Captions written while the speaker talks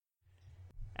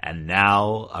And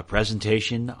now, a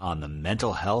presentation on the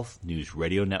Mental Health News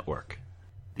Radio Network.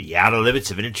 The Outer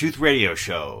Limits of Inner Truth Radio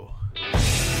Show.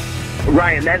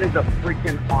 Ryan, that is a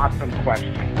freaking awesome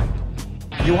question.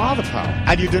 You are the power,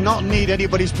 and you do not need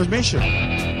anybody's permission.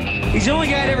 He's the only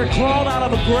guy that ever crawled out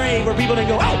of a grave where people didn't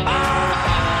go, oh,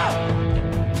 ah!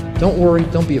 Don't worry,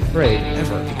 don't be afraid,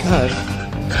 ever, because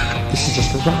this is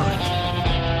just a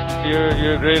ride.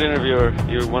 You're a great interviewer.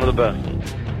 You're one of the best.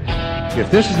 If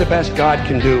this is the best God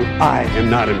can do, I am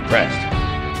not impressed.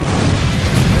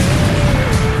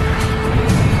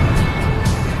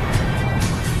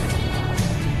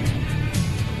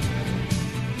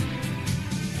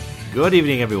 Good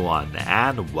evening, everyone,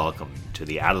 and welcome to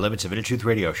the Outer Limits of Inner Truth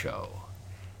Radio Show.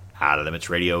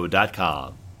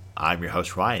 OuterLimitsRadio.com. I'm your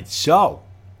host, Ryan. So,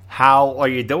 how are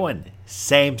you doing?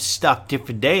 Same stuff,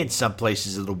 different day in some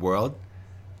places of the world.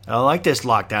 I don't like this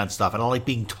lockdown stuff. I don't like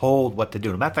being told what to do.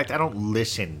 As a matter of fact, I don't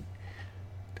listen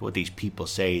to what these people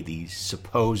say, these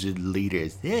supposed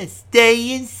leaders.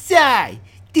 Stay inside.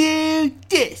 Do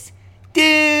this.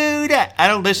 Do that. I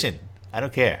don't listen. I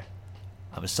don't care.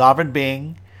 I'm a sovereign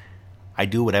being. I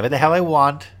do whatever the hell I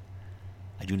want.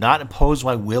 I do not impose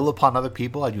my will upon other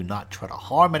people. I do not try to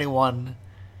harm anyone.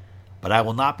 But I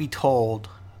will not be told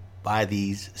by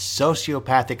these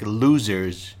sociopathic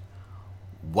losers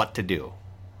what to do.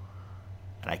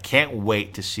 And I can't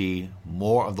wait to see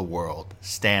more of the world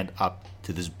stand up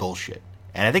to this bullshit.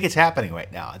 And I think it's happening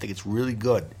right now. I think it's really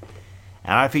good.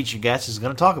 And our featured guest is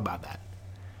going to talk about that.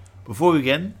 Before we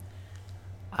begin,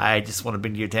 I just want to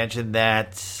bring to your attention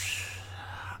that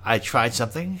I tried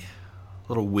something a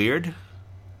little weird.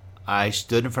 I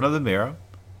stood in front of the mirror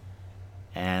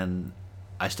and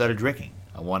I started drinking.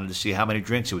 I wanted to see how many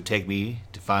drinks it would take me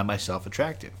to find myself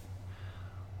attractive.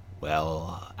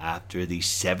 Well, after the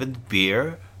 7th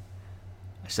beer,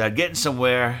 I started getting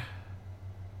somewhere,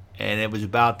 and it was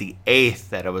about the 8th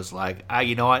that I was like,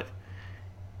 you know what?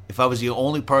 If I was the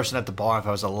only person at the bar, if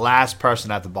I was the last person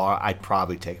at the bar, I'd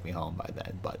probably take me home by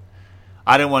then. But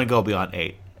I didn't want to go beyond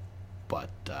 8.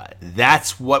 But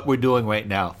that's what we're doing right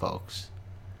now, folks.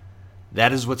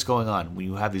 That is what's going on. When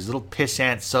you have these little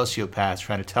pissant sociopaths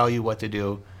trying to tell you what to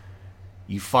do,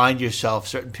 you find yourself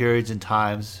certain periods and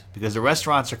times, because the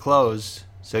restaurants are closed,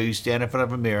 so you stand in front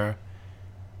of a mirror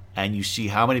and you see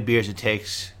how many beers it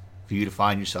takes for you to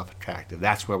find yourself attractive.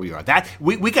 That's where we are.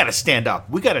 We got to stand up.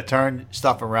 We got to turn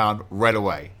stuff around right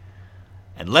away.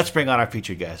 And let's bring on our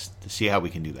featured guest to see how we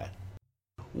can do that.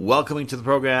 Welcoming to the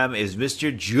program is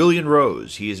Mr. Julian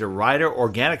Rose. He is a writer,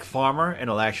 organic farmer,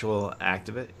 international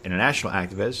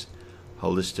activist,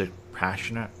 holistic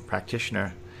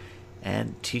practitioner,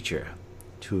 and teacher.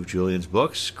 2 of Julian's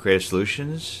books, Creative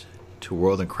Solutions to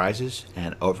World in Crisis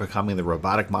and Overcoming the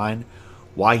Robotic Mind,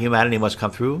 Why Humanity Must Come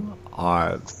Through,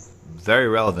 are very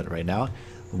relevant right now.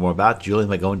 More about Julian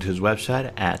by going to his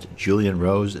website at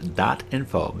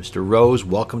julianrose.info. Mr. Rose,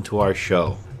 welcome to our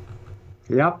show.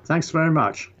 Yep, thanks very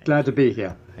much. Glad to be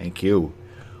here. Thank you.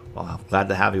 Well, I'm glad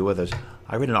to have you with us.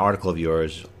 I read an article of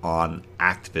yours on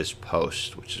Activist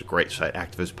Post, which is a great site,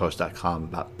 activistpost.com,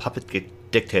 about puppet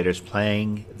dictators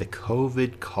playing the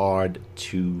COVID card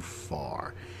too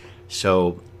far.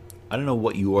 So, I don't know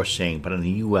what you are saying, but in the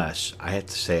U.S., I have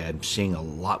to say I'm seeing a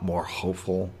lot more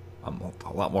hopeful. I'm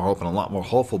a lot more hopeful and a lot more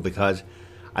hopeful because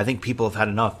I think people have had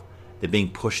enough. They're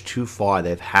being pushed too far.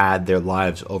 They've had their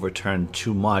lives overturned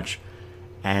too much.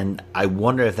 And I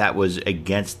wonder if that was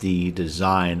against the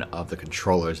design of the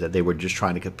controllers, that they were just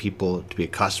trying to get people to be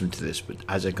accustomed to this. But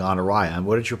has it gone awry? And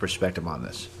what is your perspective on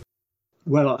this?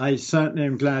 Well, I certainly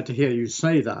am glad to hear you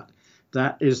say that.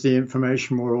 That is the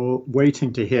information we're all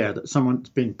waiting to hear, that someone's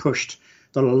been pushed,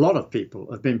 that a lot of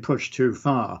people have been pushed too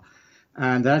far.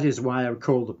 And that is why I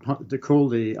call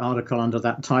the article under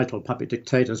that title, Puppet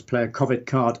Dictators Play a COVID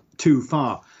Card Too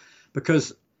Far.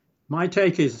 Because my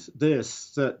take is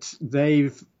this, that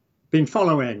they've been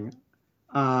following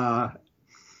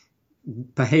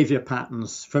behavior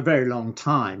patterns for a very long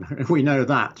time. We know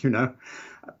that,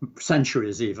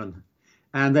 centuries even.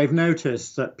 And they've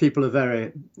noticed that people are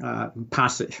very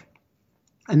passive.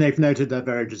 And they've noted they're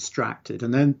very distracted.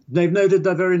 And then they've noted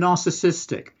they're very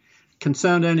narcissistic,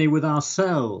 concerned only with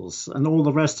ourselves and all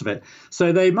the rest of it.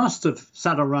 So they must have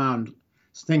sat around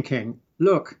thinking,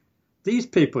 look, these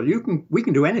people, we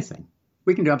can do anything.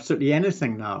 We can do absolutely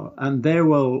anything now. And they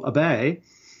will obey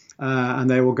and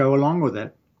they will go along with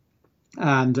it.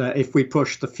 And if we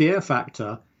push the fear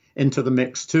factor into the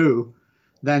mix too,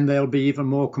 then they'll be even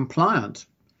more compliant.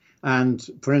 And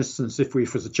for instance, if we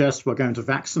suggest we're going to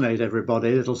vaccinate everybody,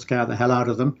 it'll scare the hell out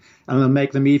of them and it'll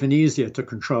make them even easier to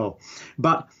control.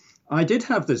 But I did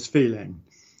have this feeling,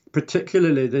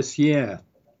 particularly this year,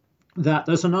 that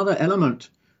there's another element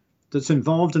that's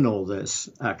involved in all this,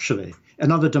 actually,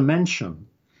 another dimension.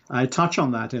 I touch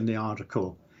on that in the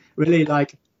article, really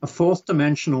like a fourth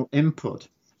dimensional input,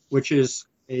 which is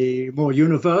a more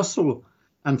universal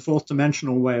and fourth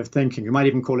dimensional way of thinking. You might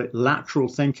even call it lateral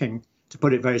thinking, to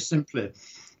put it very simply.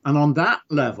 And on that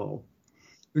level,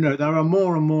 there are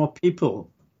more and more people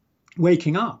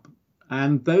waking up,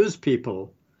 and those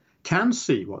people can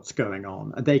see what's going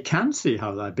on. They can see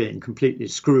how they're being completely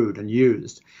screwed and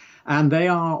used. And they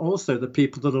are also the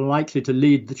people that are likely to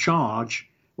lead the charge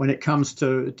when it comes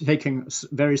to taking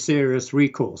very serious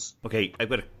recourse. Okay, I've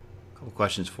got a couple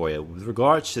questions for you. With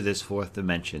regards to this fourth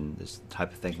dimension, this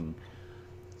type of thinking,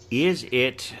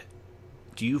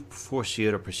 do you foresee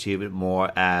it or perceive it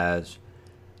more as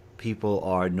people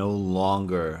are no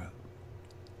longer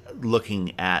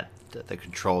looking at the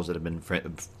controls that have been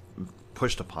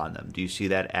pushed upon them? Do you see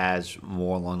that as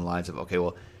more along the lines of, okay,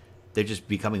 well, they're just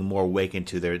becoming more awakened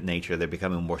to their nature, they're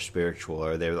becoming more spiritual,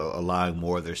 or they're allowing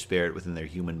more of their spirit within their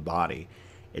human body?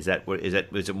 Is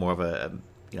it more of a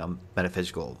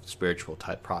metaphysical, spiritual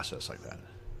type process like that,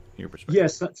 in your perspective?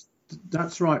 Yes,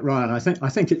 that's right, Ryan. I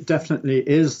think it definitely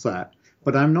is that.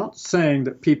 But I'm not saying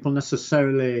that people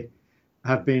necessarily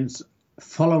have been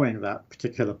following that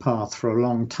particular path for a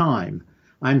long time.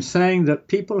 I'm saying that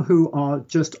people who are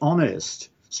just honest,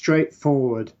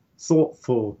 straightforward,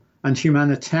 thoughtful, and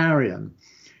humanitarian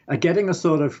are getting a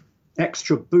sort of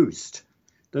extra boost,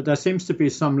 that there seems to be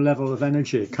some level of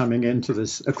energy coming into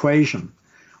this equation,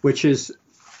 which is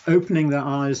opening their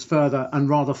eyes further and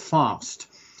rather fast.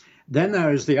 Then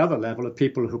there is the other level of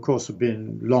people who, of course, have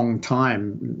been long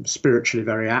time spiritually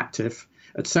very active,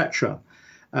 etc.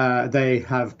 They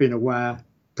have been aware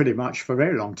pretty much for a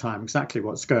very long time exactly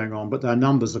what's going on, but their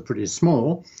numbers are pretty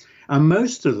small. And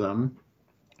most of them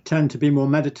tend to be more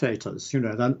meditators,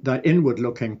 they're inward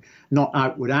looking, not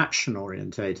outward action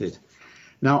orientated.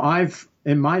 Now,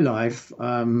 in my life,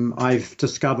 I've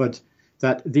discovered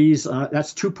that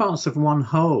that's two parts of one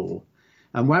whole.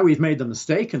 And where we've made the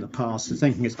mistake in the past is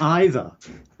thinking it's either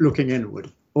looking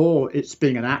inward or it's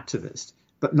being an activist,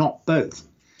 but not both.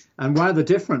 And where the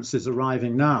difference is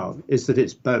arriving now is that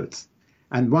it's both.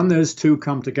 And when those two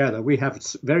come together, we have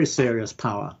very serious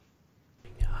power.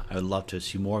 Yeah, I would love to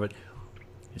see more of it.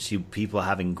 See people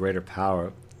having greater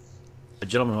power. A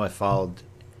gentleman who I followed,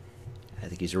 I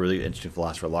think he's a really interesting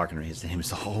philosopher, Larkin. His name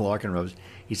is Larkin Rose.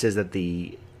 He says that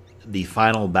the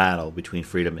final battle between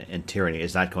freedom and tyranny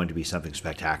is not going to be something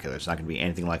spectacular. It's not going to be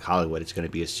anything like Hollywood. It's going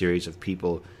to be a series of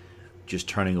people just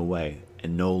turning away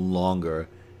and no longer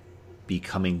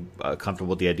becoming comfortable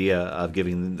with the idea of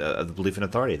giving the belief in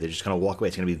authority. They're just going to walk away.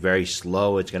 It's going to be very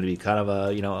slow. It's going to be kind of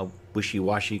a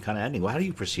wishy-washy kind of ending. Well, how do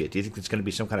you foresee it? Do you think it's going to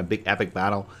be some kind of big epic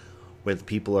battle where the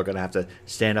people are going to have to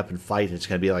stand up and fight, and it's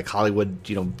going to be like Hollywood,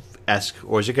 esque,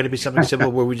 or is it going to be something simple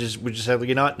where we just say,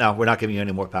 you know what? No, we're not giving you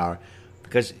any more power?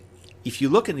 Because if you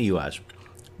look in the U.S.,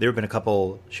 there have been a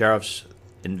couple sheriffs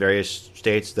in various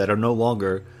states that are no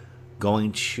longer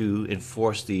going to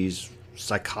enforce these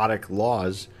psychotic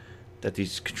laws that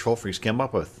these control freaks came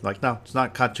up with. Like, no, it's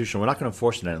not constitutional. We're not going to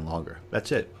enforce it any longer.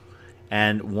 That's it.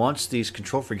 And once these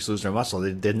control freaks lose their muscle,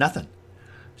 they did nothing.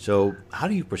 So how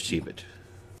do you perceive it?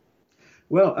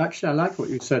 Well, actually, I like what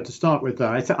you said to start with there.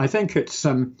 I think it's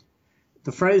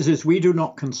the phrase is, we do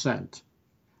not consent.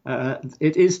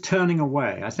 It is turning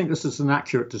away. I think this is an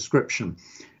accurate description.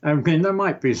 I mean, there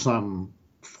might be some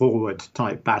forward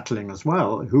type battling as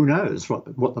well. Who knows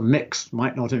what the mix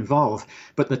might not involve.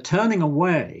 But the turning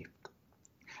away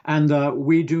and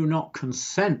we do not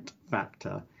consent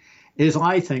factor is,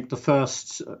 I think, the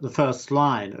first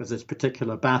line of this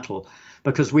particular battle,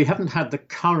 because we haven't had the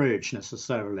courage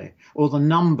necessarily, or the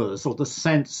numbers, or the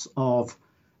sense of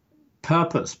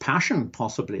purpose, passion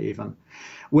possibly even,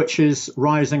 which is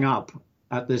rising up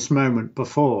at this moment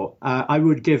before. I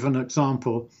would give an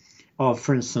example of,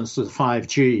 for instance, the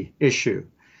 5G issue.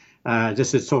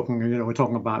 This is talking, we're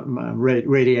talking about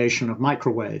radiation of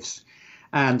microwaves,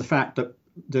 and the fact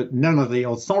that none of the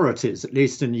authorities, at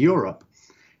least in Europe,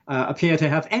 appear to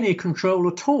have any control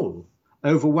at all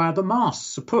over where the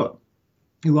masts are put.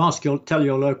 You tell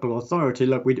your local authority,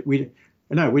 look, we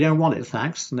don't want it,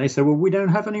 thanks. And they say, well, we don't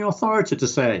have any authority to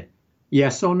say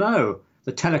yes or no.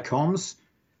 The telecoms,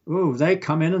 they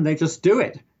come in and they just do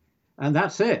it. And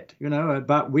that's it,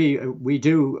 But we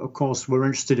do, of course, we're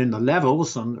interested in the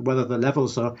levels and whether the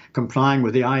levels are complying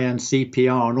with the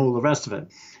INCPR and all the rest of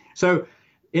it. So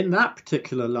in that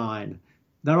particular line,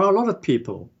 there are a lot of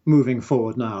people moving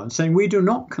forward now and saying, we do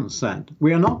not consent.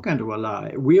 We are not going to allow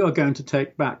it. We are going to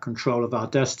take back control of our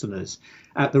destinies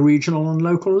at the regional and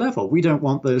local level. We don't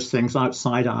want those things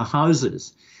outside our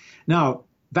houses. Now,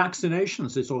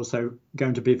 Vaccinations is also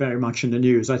going to be very much in the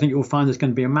news. I think you'll find there's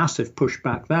going to be a massive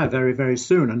pushback there very, very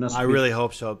soon. And I really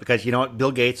hope so, because you know what,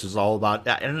 Bill Gates was all about.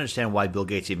 I don't understand why Bill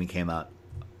Gates even came out,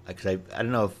 because I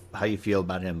don't know how you feel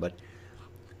about him, but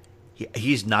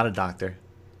he's not a doctor,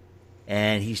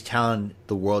 and he's telling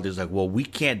the world, he's like, well, we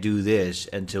can't do this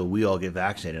until we all get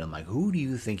vaccinated. I'm like, who do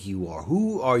you think you are?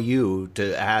 Who are you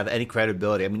to have any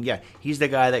credibility? I mean, yeah, he's the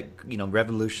guy that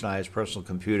revolutionized personal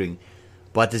computing.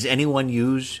 But does anyone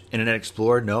use Internet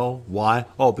Explorer? No. Why?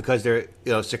 Oh, because they're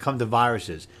succumb to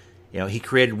viruses. He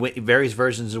created various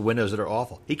versions of Windows that are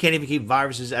awful. He can't even keep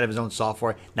viruses out of his own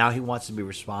software. Now he wants to be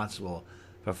responsible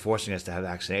for forcing us to have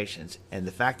vaccinations. And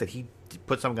the fact that he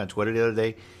put something on Twitter the other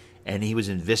day and he was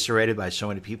eviscerated by so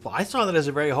many people, I saw that as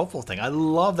a very hopeful thing. I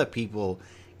love that people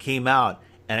came out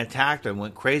and attacked him,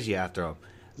 went crazy after him.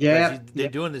 Yeah, they're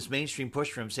doing this mainstream push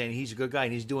for him, saying he's a good guy,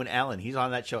 and he's doing Ellen. He's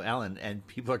on that show, Ellen, and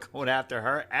people are going after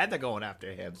her, and they're going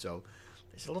after him. So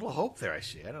there's a little hope there, I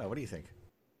see. I don't know. What do you think?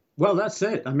 Well, that's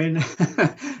it. I mean,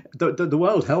 the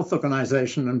World Health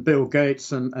Organization and Bill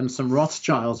Gates and some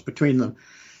Rothschilds between them,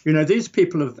 these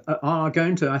people are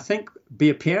going to, I think, be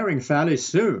appearing fairly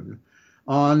soon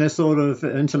on a sort of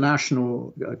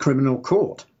international criminal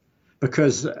court,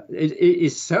 because it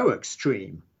is so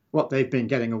extreme. What they've been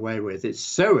getting away with is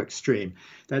so extreme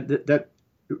that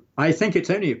I think it's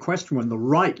only a question when the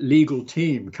right legal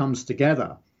team comes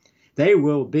together. They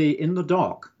will be in the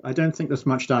dock. I don't think there's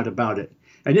much doubt about it.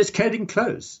 And it's getting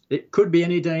close. It could be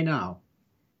any day now.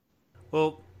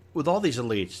 Well, with all these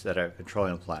elites that are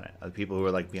controlling the planet, the people who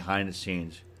are like behind the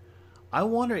scenes, I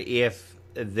wonder if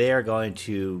they're going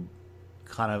to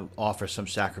kind of offer some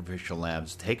sacrificial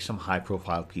lambs, take some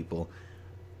high-profile people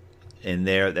in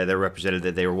there that they're represented,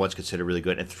 that they were once considered really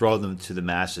good, and throw them to the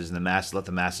masses, and let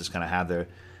the masses kind of have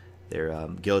their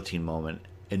guillotine moment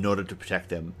in order to protect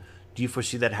them. Do you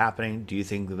foresee that happening? Do you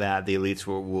think that the elites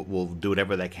will do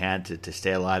whatever they can to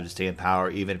stay alive, to stay in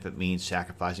power, even if it means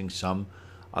sacrificing some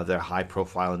of their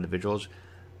high-profile individuals?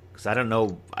 Because I don't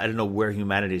know where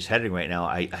humanity is heading right now.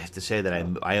 I have to say that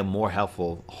I am more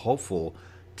hopeful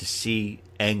to see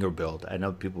anger build. I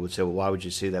know people would say, well, why would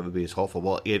you say that would be as hopeful?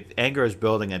 Well, if anger is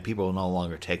building and people are no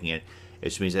longer taking it, it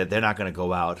just means that they're not going to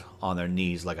go out on their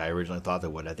knees like I originally thought they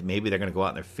would. I think maybe they're going to go out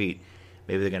on their feet.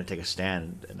 Maybe they're going to take a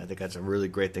stand, and I think that's a really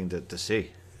great thing to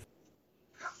see.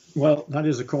 Well, that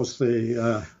is, of course,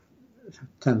 the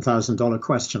 $10,000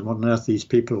 question. What on earth these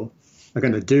people are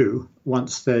going to do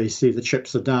once they see the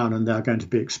chips are down and they're going to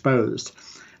be exposed?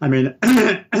 I mean,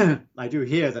 I do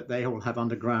hear that they all have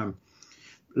underground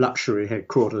luxury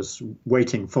headquarters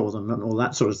waiting for them and all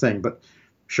that sort of thing, but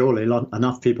surely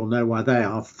enough people know where they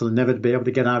are for them never to be able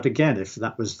to get out again if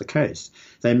that was the case.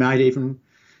 They might even,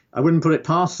 I wouldn't put it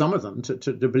past some of them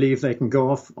to believe they can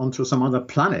go off onto some other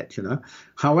planet,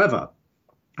 However,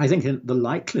 I think in the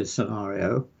likely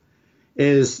scenario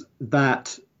is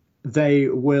that they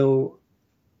will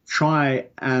try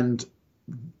and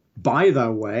buy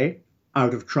their way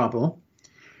out of trouble,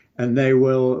 and they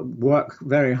will work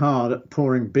very hard at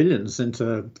pouring billions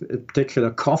into particular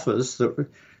coffers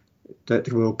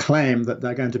that will claim that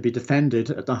they're going to be defended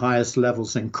at the highest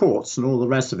levels in courts and all the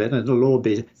rest of it, and it'll all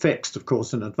be fixed, of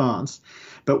course, in advance.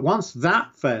 But once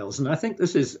that fails, and I think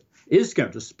this is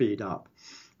going to speed up,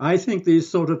 I think these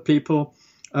sort of people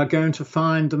are going to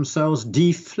find themselves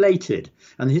deflated.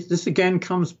 And this again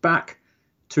comes back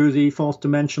to the fourth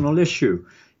dimensional issue.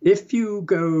 If you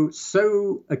go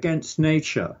so against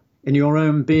nature in your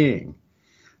own being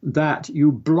that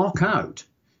you block out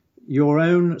your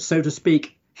own, so to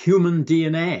speak, human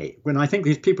DNA, when I think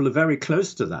these people are very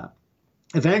close to that,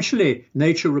 eventually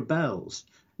nature rebels.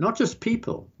 Not just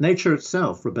people, nature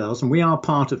itself rebels, and we are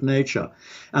part of nature.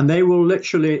 And they will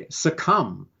literally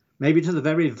succumb, maybe to the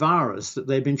very virus that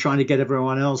they've been trying to get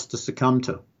everyone else to succumb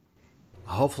to.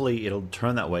 Hopefully it'll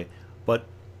turn that way. But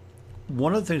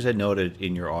one of the things I noted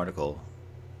in your article,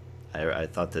 I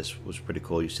thought this was pretty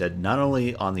cool. You said, not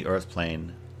only on the Earth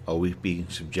plane are we being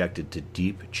subjected to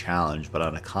deep challenge, but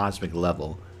on a cosmic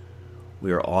level,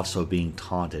 we are also being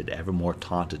taunted, ever more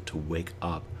taunted to wake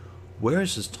up. Where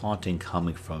is this taunting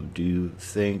coming from? Do you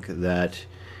think that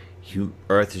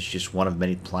Earth is just one of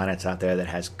many planets out there that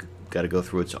has got to go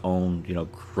through its own,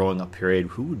 growing up period?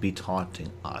 Who would be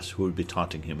taunting us? Who would be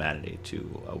taunting humanity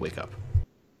to wake up?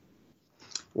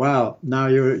 Well, now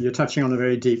you're touching on a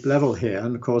very deep level here.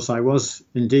 And of course, I was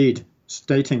indeed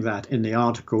stating that in the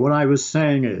article. What I was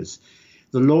saying is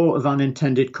the law of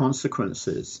unintended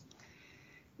consequences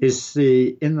is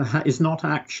not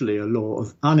actually a law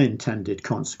of unintended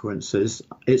consequences.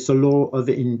 It's a law of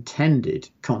intended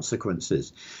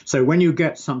consequences. So when you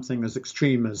get something as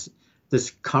extreme as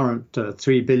this current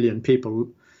 3 billion people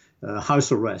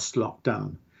house arrest,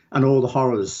 lockdown, and all the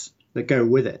horrors that go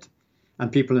with it,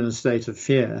 and people in a state of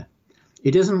fear,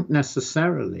 it isn't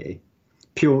necessarily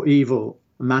pure evil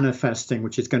manifesting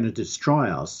which is going to destroy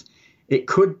us. It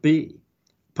could be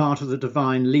part of the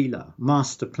divine Leela,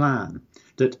 master plan,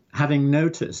 that having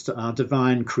noticed our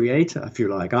divine creator, if you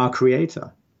like, our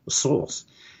creator, the source,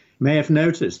 may have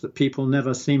noticed that people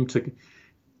never seem to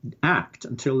act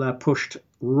until they're pushed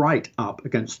right up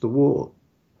against the wall.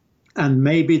 And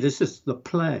maybe this is the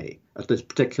play at this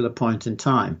particular point in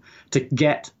time to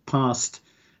get past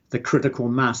the critical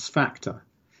mass factor,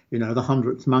 the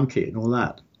 100th monkey and all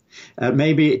that.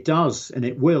 Maybe it does, and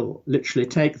it will literally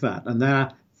take that. And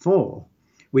therefore,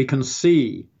 we can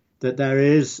see that there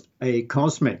is a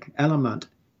cosmic element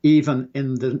even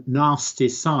in the nasty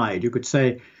side. You could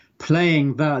say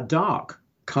playing the dark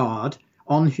card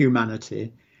on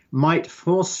humanity might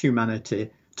force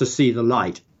humanity to see the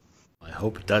light. I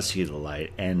hope it does see the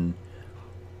light. And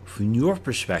from your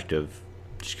perspective,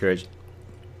 just curious,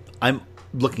 I'm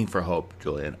looking for hope,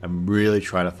 Julian. I'm really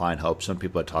trying to find hope. Some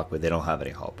people I talk with, they don't have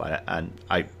any hope.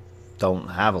 I don't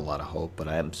have a lot of hope, but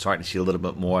I'm starting to see a little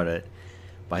bit more of it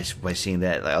by seeing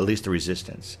that, at least the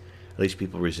resistance, at least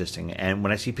people resisting. And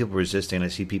when I see people resisting, I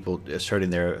see people asserting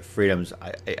their freedoms,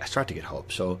 I start to get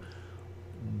hope. So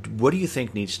what do you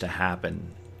think needs to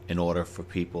happen in order for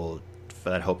people, for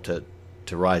that hope to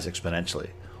rise exponentially?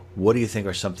 What do you think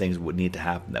are some things that would need to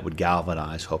happen that would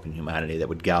galvanize hope in humanity, that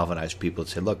would galvanize people to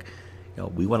say, look,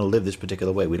 we want to live this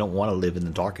particular way. We don't want to live in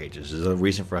the dark ages. There's a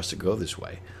reason for us to go this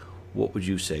way. What would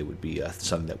you say would be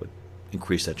something that would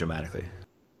increase that dramatically?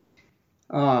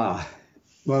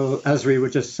 Well, as we were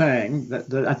just saying,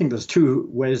 that I think there's two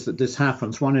ways that this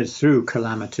happens. One is through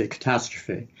calamity,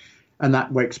 catastrophe, and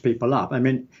that wakes people up. I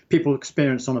mean, people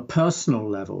experience on a personal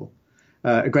level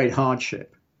a great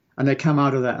hardship, and they come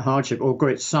out of that hardship or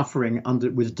great suffering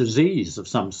with disease of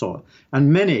some sort.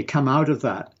 And many come out of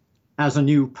that as a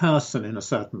new person in a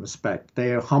certain respect.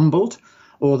 They are humbled,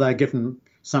 or they're given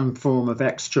some form of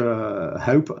extra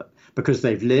hope because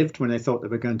they've lived when they thought they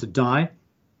were going to die.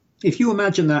 If you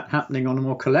imagine that happening on a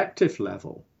more collective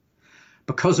level,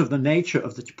 because of the nature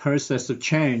of the process of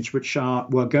change which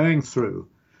we're going through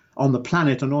on the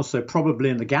planet and also probably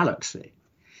in the galaxy,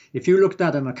 if you looked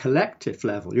at it on a collective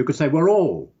level, you could say we're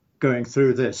all going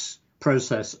through this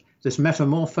process, this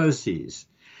metamorphoses.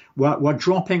 We're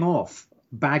dropping off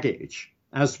baggage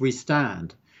as we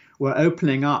stand. We're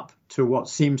opening up to what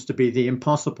seems to be the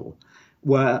impossible.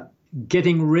 We're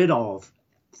getting rid of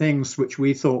things which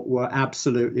we thought were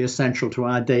absolutely essential to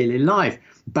our daily life.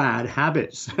 Bad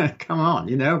habits. Come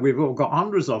on, we've all got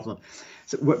hundreds of them.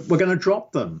 So we're going to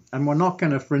drop them. And we're not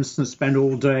going to, for instance, spend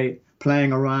all day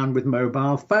playing around with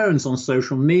mobile phones on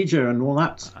social media and all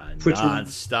that.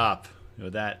 Non-stop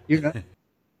with that.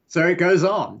 So it goes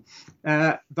on.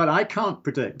 But I can't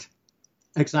predict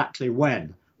exactly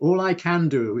when. All I can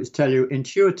do is tell you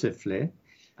intuitively,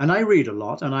 and I read a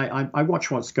lot and I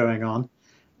watch what's going on.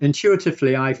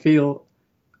 Intuitively, I feel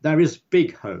there is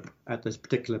big hope at this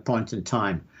particular point in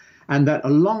time, and that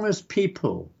as long as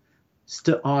people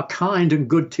are kind and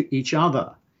good to each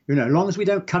other, as long as we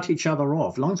don't cut each other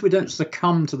off, as long as we don't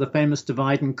succumb to the famous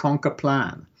divide and conquer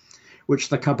plan, which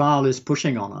the cabal is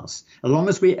pushing on us, as long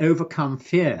as we overcome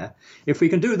fear, if we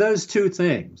can do those two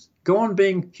things, go on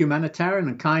being humanitarian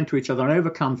and kind to each other and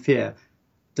overcome fear,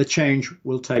 the change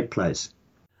will take place.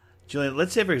 Julian,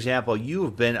 let's say, for example, you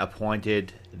have been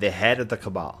appointed the head of the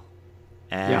cabal,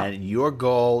 and your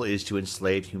goal is to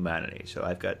enslave humanity. So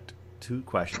I've got two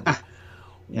questions.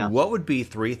 What would be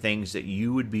three things that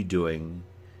you would be doing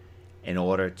in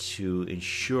order to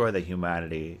ensure that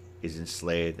humanity is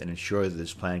enslaved and ensure that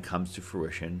this plan comes to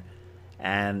fruition?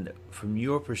 And from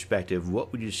your perspective,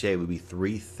 what would you say would be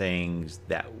three things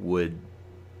that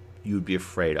you'd be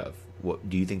afraid of? What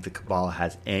do you think the cabal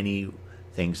has any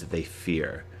things that they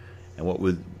fear? And what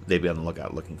would they be on the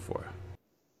lookout looking for?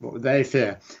 What would they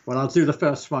fear? Well, I'll do the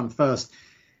first one first.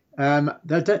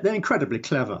 They're incredibly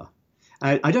clever.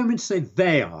 I don't mean to say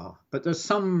they are, but there's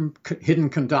some hidden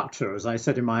conductor, as I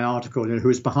said in my article, who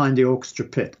is behind the orchestra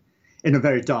pit in a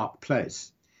very dark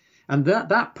place. And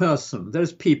that person,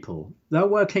 those people, they're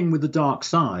working with the dark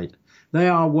side.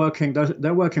 They're working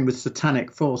with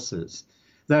satanic forces.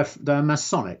 They're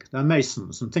Masonic, they're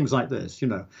Masons and things like this,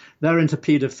 They're into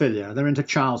paedophilia, they're into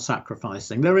child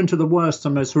sacrificing, they're into the worst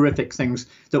and most horrific things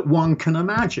that one can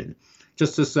imagine.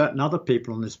 Just as certain other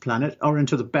people on this planet are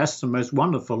into the best and most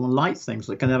wonderful and light things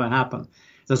that can ever happen.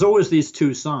 There's always these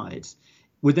two sides.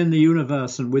 Within the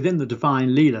universe and within the divine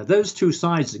Leela, those two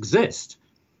sides exist.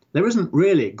 There isn't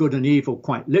really good and evil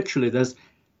quite literally. There's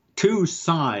two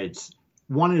sides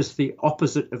one is the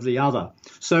opposite of the other.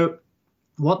 So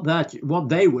what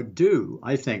they would do,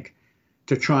 I think,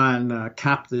 to try and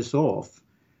cap this off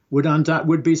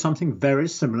would be something very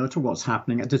similar to what's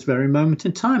happening at this very moment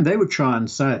in time. They would try and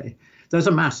say, there's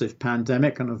a massive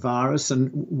pandemic and a virus,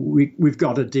 and we've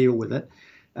got to deal with it.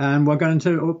 And we're going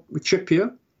to chip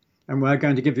you, and we're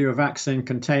going to give you a vaccine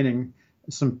containing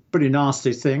some pretty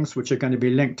nasty things, which are going to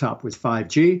be linked up with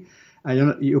 5G.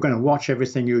 And you're going to watch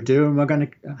everything you do, and we're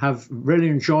going to really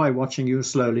enjoy watching you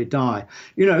slowly die.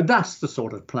 That's the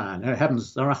sort of plan.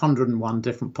 Heavens, there are 101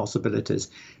 different possibilities,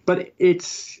 but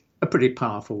it's a pretty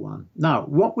powerful one. Now,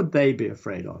 what would they be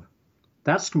afraid of?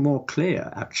 That's more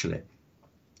clear, actually.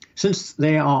 Since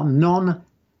they are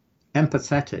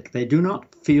non-empathetic, they do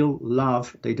not feel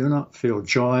love, they do not feel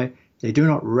joy, they do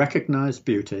not recognize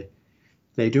beauty,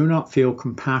 they do not feel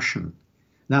compassion.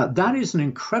 Now, that is an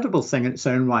incredible thing in its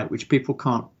own right, which people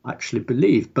can't actually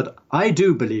believe, but I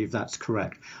do believe that's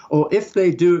correct. Or if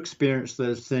they do experience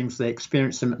those things, they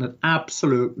experience them at an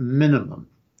absolute minimum,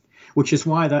 which is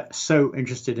why they're so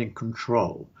interested in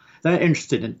control. They're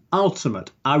interested in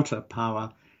ultimate outer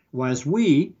power, whereas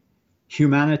we,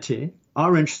 humanity,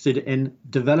 are interested in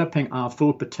developing our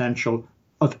full potential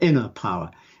of inner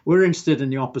power. We're interested in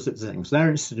the opposite things. They're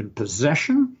interested in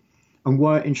possession, and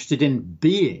we're interested in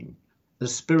being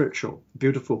as spiritual,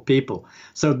 beautiful people.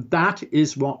 So that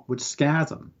is what would scare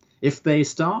them. If they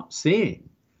start seeing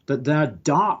that their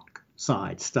dark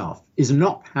side stuff is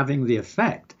not having the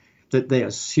effect that they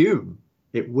assume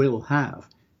it will have,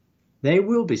 they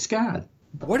will be scared.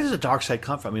 Where does the dark side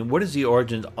come from? I mean, what is the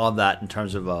origin of that in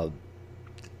terms of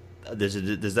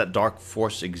does that dark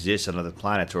force exist on other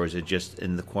planets, or is it just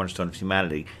in the cornerstone of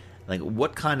humanity? Like,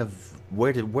 what kind of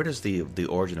where does the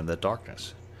origin of that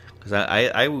darkness?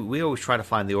 Because we always try to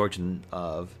find the origin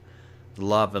of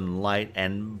love and light,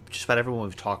 and just about everyone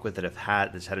we've talked with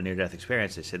that's had a near-death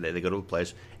experience, they said they go to a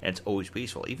place and it's always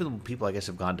peaceful. Even people, I guess,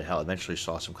 have gone to hell, eventually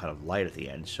saw some kind of light at the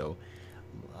end. So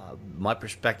my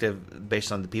perspective,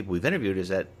 based on the people we've interviewed, is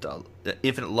that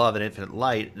infinite love and infinite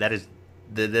light, that is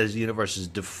the universe's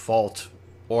default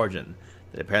origin.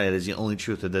 That apparently that is the only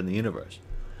truth within the universe.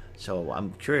 So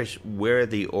I'm curious where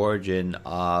the origin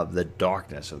of the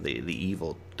darkness, of the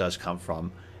evil, does come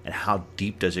from, and how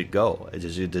deep does it go?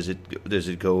 Does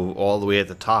it go all the way at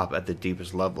the top, at the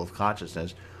deepest level of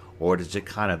consciousness, or does it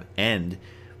kind of end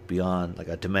beyond, like,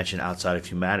 a dimension outside of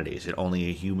humanity? Is it only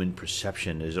a human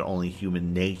perception? Is it only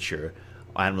human nature,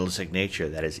 animalistic nature,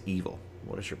 that is evil?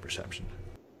 What is your perception?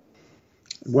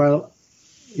 Well,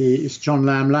 John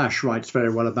Lamb Lash writes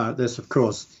very well about this, of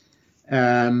course.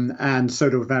 And so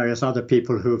do various other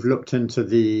people who have looked into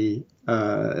the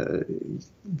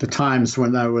times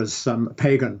when there was some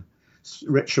pagan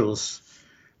rituals.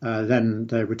 Then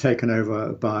they were taken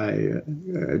over by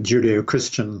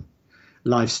Judeo-Christian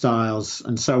lifestyles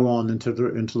and so on into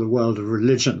the world of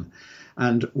religion.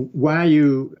 And where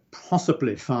you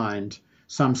possibly find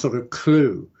some sort of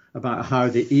clue about how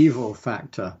the evil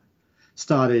factor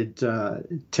started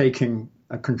taking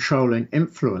a controlling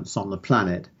influence on the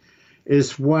planet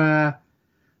is where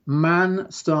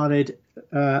man started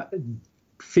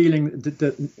feeling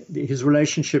that his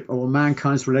relationship, or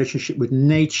mankind's relationship with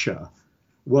nature,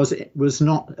 was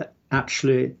not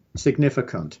actually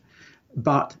significant,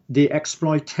 but the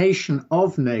exploitation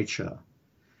of nature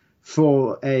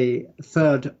for a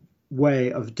third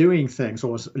way of doing things,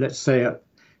 or let's say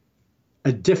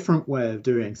a different way of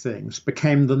doing things,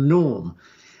 became the norm.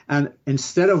 And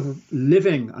instead of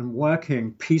living and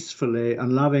working peacefully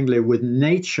and lovingly with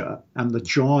nature and the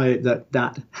joy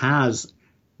that has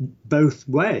both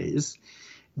ways,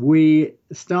 we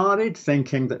started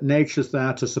thinking that nature's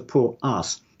there to support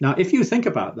us. Now, if you think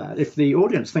about that, if the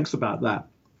audience thinks about that,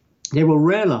 they will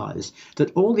realize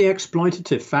that all the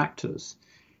exploitative factors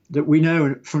that we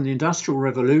know from the Industrial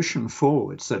Revolution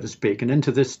forward, so to speak, and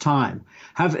into this time,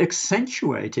 have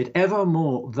accentuated ever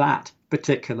more that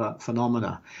particular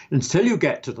phenomena, until you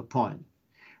get to the point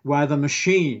where the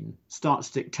machine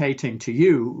starts dictating to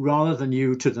you rather than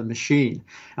you to the machine.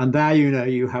 And there,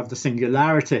 you have the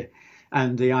singularity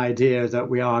and the idea that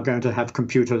we are going to have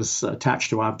computers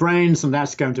attached to our brains, and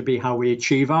that's going to be how we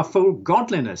achieve our full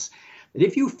godliness. But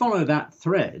if you follow that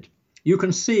thread, you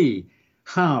can see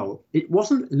how it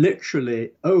wasn't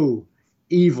literally,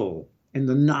 evil in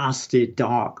the nasty,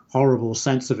 dark, horrible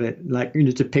sense of it, like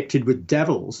depicted with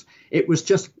devils. It was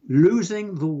just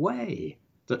losing the way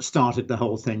that started the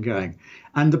whole thing going.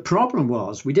 And the problem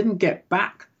was we didn't get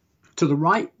back to the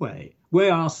right way. We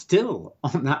are still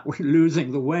on that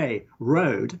losing the way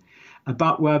road,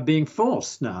 but we're being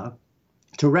forced now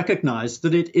to recognize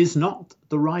that it is not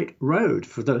the right road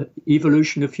for the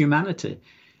evolution of humanity.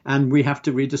 and we have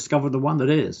to rediscover the one that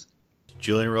is.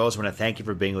 Julian Rose, I want to thank you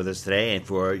for being with us today and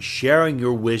for sharing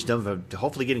your wisdom, for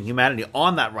hopefully getting humanity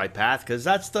on that right path, because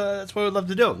that's what we'd love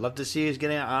to do. Love to see us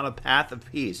getting on a path of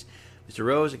peace. Mr.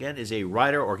 Rose, again, is a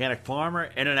writer, organic farmer,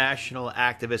 international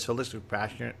activist,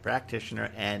 holistic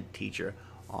practitioner, and teacher,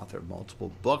 author of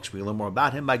multiple books. We can learn more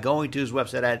about him by going to his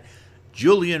website at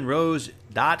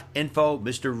julianrose.info.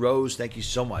 Mr. Rose, thank you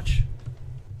so much.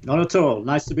 Not at all.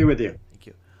 Nice to be with you. Thank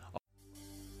you.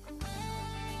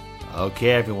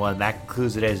 Okay, everyone, that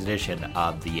concludes today's edition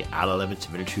of the Outer Limits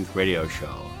of Inner Truth radio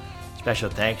show. Special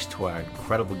thanks to our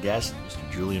incredible guest, Mr.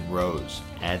 Julian Rose.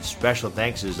 And special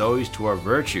thanks, as always, to our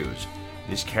virtues,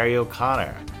 Ms. Carrie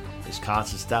O'Connor, Ms.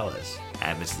 Constance Dallas,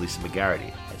 and Ms. Lisa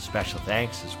McGarity. And special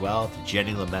thanks as well to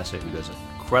Jenny Lamessa, who does an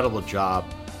incredible job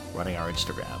running our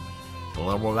Instagram. To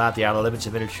learn more about the Outer Limits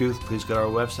of Inner Truth, please go to our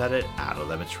website at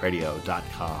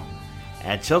outerlimitsradio.com.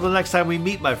 Until the next time we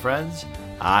meet, my friends,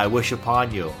 I wish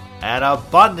upon you an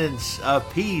abundance of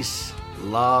peace,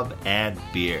 love, and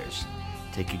beers.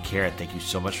 Take good care, and thank you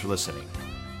so much for listening.